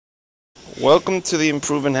Welcome to the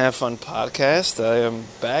Improve and Have Fun podcast. I am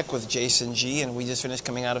back with Jason G, and we just finished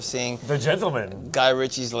coming out of seeing The Gentleman, Guy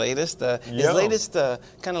Ritchie's latest. His latest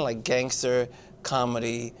kind of like gangster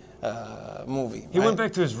comedy movie. He went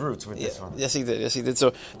back to his roots with this one. Yes, he did. Yes, he did.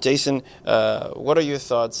 So, Jason, what are your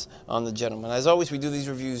thoughts on The Gentleman? As always, we do these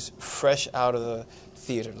reviews fresh out of the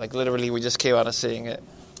theater. Like literally, we just came out of seeing it,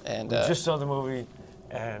 and we just saw the movie,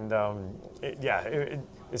 and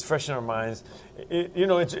it's fresh in our minds.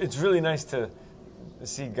 It's really nice to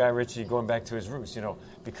see Guy Ritchie going back to his roots.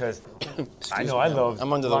 Because I love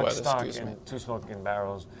Lock, Stock, and Two Smoking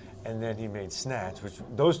Barrels, and then he made Snatch, which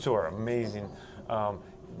those two are amazing.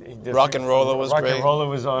 Rock and Roller was great. Rock and Roller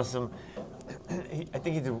was awesome. I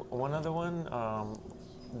think he did one other one.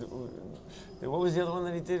 What was the other one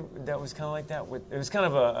that he did that was kind of like that? It was kind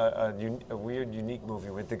of a weird, unique movie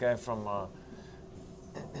with the guy from one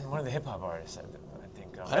of the hip hop artists.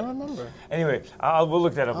 I don't remember. Anyway, we'll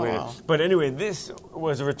look that up later. Wow. But anyway, this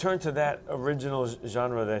was a return to that original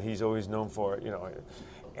genre that he's always known for,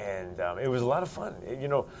 and it was a lot of fun.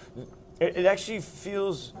 It actually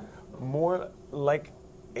feels more like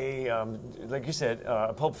like you said,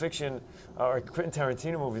 a Pulp Fiction or a Quentin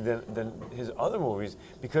Tarantino movie than his other movies,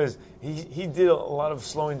 because he did a lot of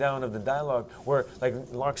slowing down of the dialogue, where like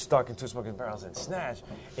Lock, Stock, and Two Smoking Barrels and Snatch,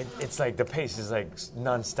 it's like the pace is like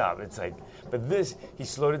nonstop. It's like, but this, he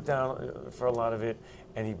slowed it down for a lot of it,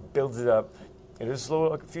 and he builds it up. It is slow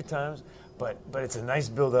a few times, but it's a nice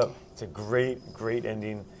build up. It's a great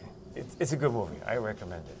ending. It's a good movie. I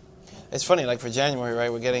recommend it. It's funny, like for January,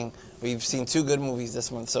 right? We've seen two good movies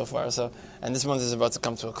this month so far. And this month is about to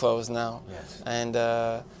come to a close now. Yes. And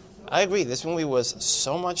I agree. This movie was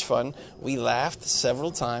so much fun. We laughed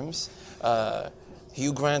several times.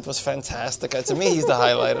 Hugh Grant was fantastic. To me, he's the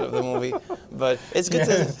highlight of the movie. But it's good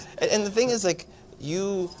to. And the thing is, like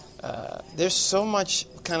there's so much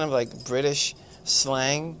kind of like British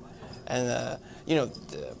slang, and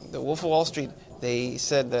the Wolf of Wall Street. They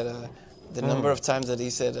said that. The number of times that he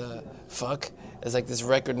said "fuck" is like this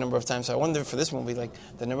record number of times. So I wonder for this movie, like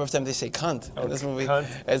the number of times they say "cunt" in this movie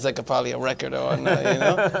is like probably a record on,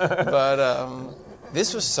 But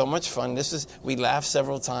this was so much fun. We laughed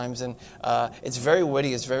several times, and it's very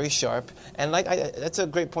witty. It's very sharp, and that's a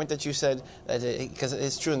great point that you said, because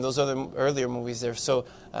it's true in those earlier movies they're so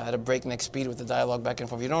at a breakneck speed with the dialogue back and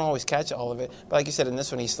forth. You don't always catch all of it, but like you said, in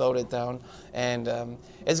this one he slowed it down, and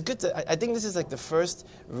it's good. I think this is like the first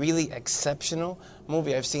really exceptional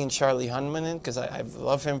movie I've seen Charlie Hunnam in, because I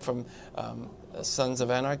love him from Sons of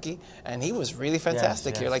Anarchy, and he was really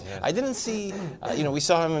fantastic here. I didn't see, we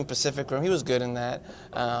saw him in Pacific Rim. He was good in that.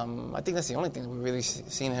 I think that's the only thing we've really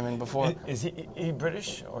seen him in before. Is he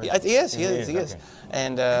British? Or? He is. Okay.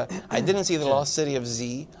 And I didn't see The Lost City of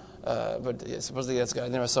Z. But supposedly that's good. I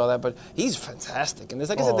never saw that, but he's fantastic. And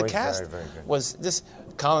like I said, the cast very was just.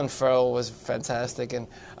 Colin Farrell was fantastic, and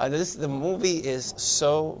the movie is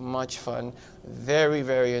so much fun, very,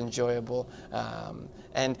 very enjoyable.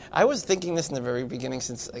 And I was thinking this in the very beginning,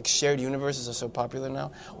 since like shared universes are so popular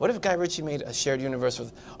now. What if Guy Ritchie made a shared universe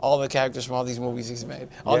with all the characters from all these movies he's made,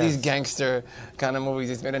 all these gangster kind of movies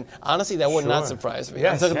he's made? And honestly, that would not surprise me.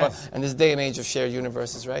 I'm talking about in this day and age of shared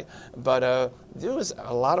universes, right? But it was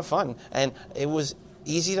a lot of fun, and it was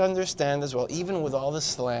easy to understand as well, even with all the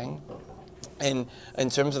slang. And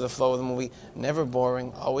in terms of the flow of the movie, never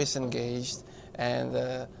boring, always engaged, and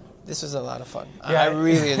this was a lot of fun. I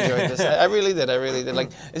really enjoyed this. I really did.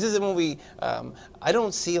 Like, this is a movie, I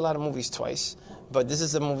don't see a lot of movies twice, but this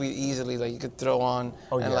is a movie easily like you could throw on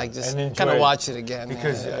and just kind of watch it again.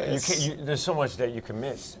 Because there's so much that you can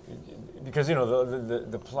miss. Because,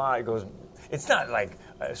 the plot goes, it's not like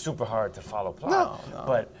super hard to follow plot.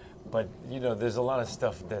 No. But there's a lot of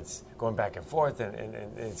stuff that's going back and forth, and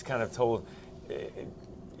it's kind of told.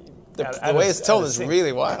 The way it's told is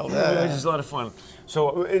really wild. It's just a lot of fun.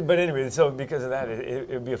 So, but anyway, because of that,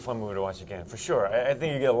 it'd be a fun movie to watch again, for sure. I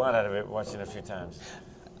think you get a lot out of it watching it a few times.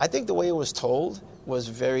 I think the way it was told was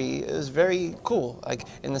very cool. Like,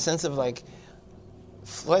 in the sense of like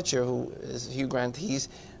Fletcher, who is Hugh Grant, he's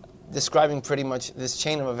describing pretty much this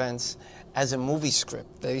chain of events as a movie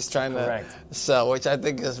script that he's trying to sell, which I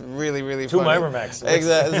think is really, really funny. To Miramax.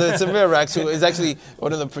 Exactly. It's a Miramax, who is actually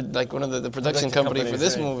one of the production company for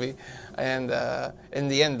this movie. And in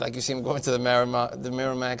the end, like, you see him going to the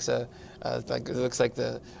Miramax, like it looks like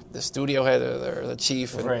the studio head or the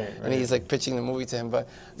chief, and he's like pitching the movie to him. But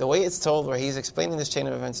the way it's told, where he's explaining this chain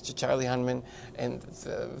of events to Charlie Hunnam, and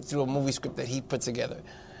through a movie script that he put together.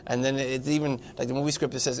 And then it's even, like the movie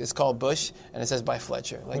script, it says it's called Bush, and it says by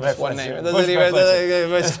Fletcher. Like By just one Fletcher. name. Bush by Fletcher.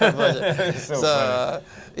 Bush by Fletcher. So So,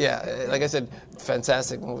 yeah, like I said,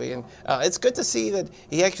 fantastic movie. And it's good to see that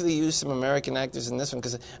he actually used some American actors in this one,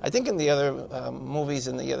 because I think in the other movies,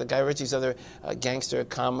 in the Guy Ritchie's other gangster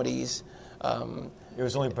comedies, It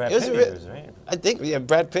was only Brad Pitt, right? I think, yeah,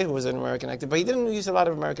 Brad Pitt was an American actor, but he didn't use a lot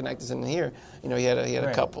of American actors in here. You know, he had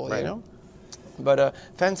a couple, you know. But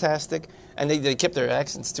fantastic, and they kept their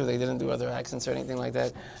accents too. They didn't do other accents or anything like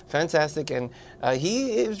that. Fantastic, and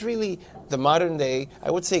he is really the modern day, I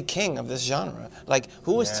would say, king of this genre. Like,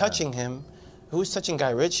 who was touching him? Who was touching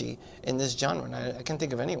Guy Ritchie in this genre? And I can't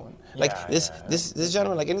think of anyone. Like this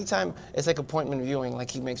genre. Like anytime it's like appointment viewing, like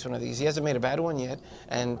he makes one of these. He hasn't made a bad one yet.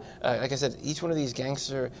 And like I said, each one of these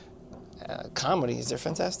gangster comedies, they're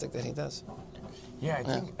fantastic that he does. Yeah,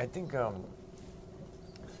 I think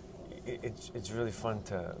it's really fun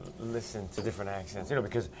to listen to different accents, you know,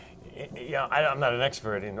 because I'm not an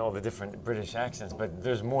expert in all the different British accents, but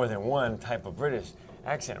there's more than one type of British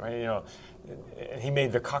accent, right? You know, he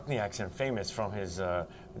made the Cockney accent famous from his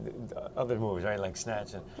other movies, right, like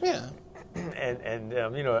Snatch and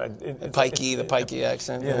you know, the pikey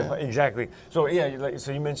accent. Yeah, exactly. So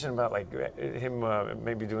so you mentioned about like him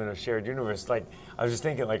maybe doing a shared universe. Like I was just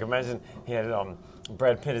thinking, like imagine he had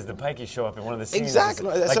Brad Pitt as the pikey show up in one of the scenes. Exactly.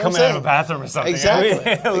 Like coming out of a bathroom or something. Exactly.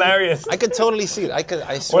 I mean, hilarious. I could totally see it.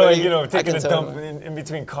 I swear. Or like, you know, taking a dump in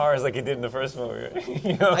between cars like he did in the first movie.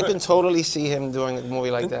 You know? I can totally see him doing a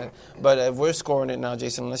movie like that. But we're scoring it now,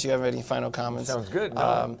 Jason, unless you have any final comments. Sounds good.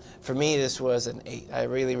 No. For me, this was an 8. I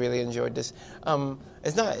really, really enjoyed this.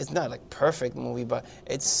 It's not like perfect movie, but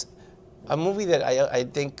it's a movie that I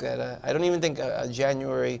think that I don't even think a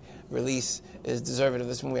January release is deserving of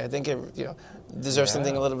this movie. I think it deserves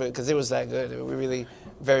something a little bit, because it was that good. We really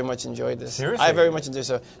very much enjoyed this. Seriously? I very much enjoyed it.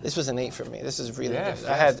 So this was an 8 for me. This is really good.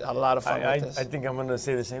 I had a lot of fun with this. I think I'm going to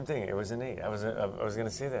say the same thing. It was an 8. I was going to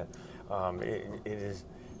say that. It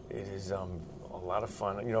is a lot of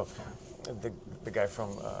fun. You know, the guy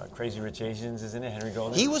from Crazy Rich Asians is in it, Henry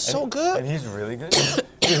Golding. He was so good. And he's really good.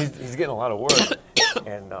 he's getting a lot of work.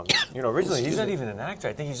 And you know, originally he's not even an actor.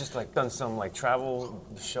 I think he's just like done some like travel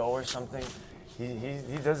show or something.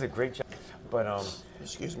 He does a great job. But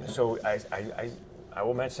excuse me. So I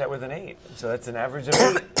will match that with an 8. So that's an average of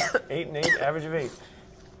 8. 8 and 8, average of 8.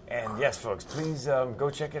 And yes, folks, please go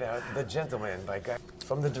check it out. The Gentleman by Guy,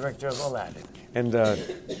 from the director of Aladdin. And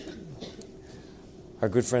our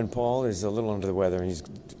good friend Paul is a little under the weather, and he's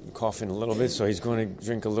coughing a little bit, so he's going to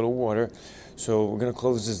drink a little water. So we're going to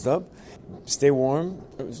close this up. Stay warm.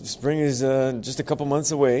 Spring is just a couple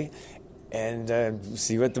months away. And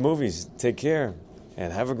see you at the movies. Take care,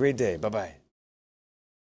 and have a great day. Bye-bye.